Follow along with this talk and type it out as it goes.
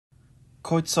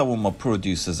KoçSavunma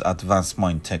produces advanced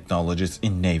mine technologies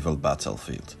in naval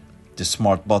battlefield. The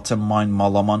smart bottom mine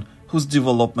MALAMAN, whose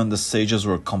development stages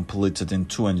were completed in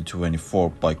 2024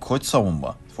 by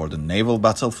KoçSavunma for the naval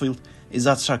battlefield, is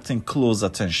attracting close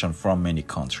attention from many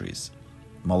countries.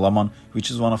 MALAMAN,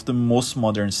 which is one of the most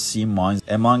modern sea mines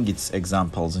among its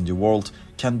examples in the world,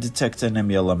 can detect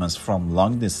enemy elements from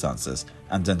long distances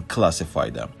and then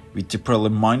classify them. With the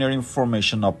preliminary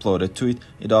information uploaded to it,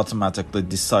 it automatically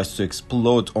decides to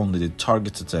explode only the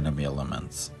targeted enemy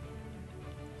elements.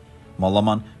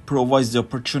 MALAMAN provides the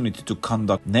opportunity to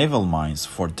conduct naval mines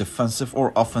for defensive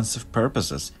or offensive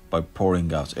purposes by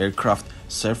pouring out aircraft,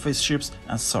 surface ships,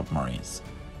 and submarines.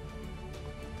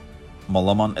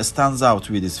 MALAMAN stands out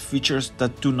with its features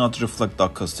that do not reflect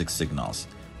acoustic signals,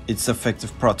 its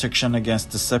effective protection against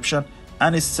deception,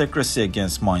 and its secrecy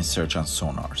against mine search and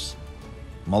sonars.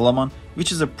 MALAMAN,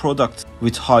 which is a product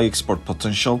with high export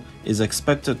potential, is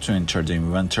expected to enter the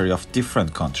inventory of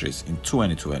different countries in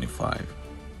 2025.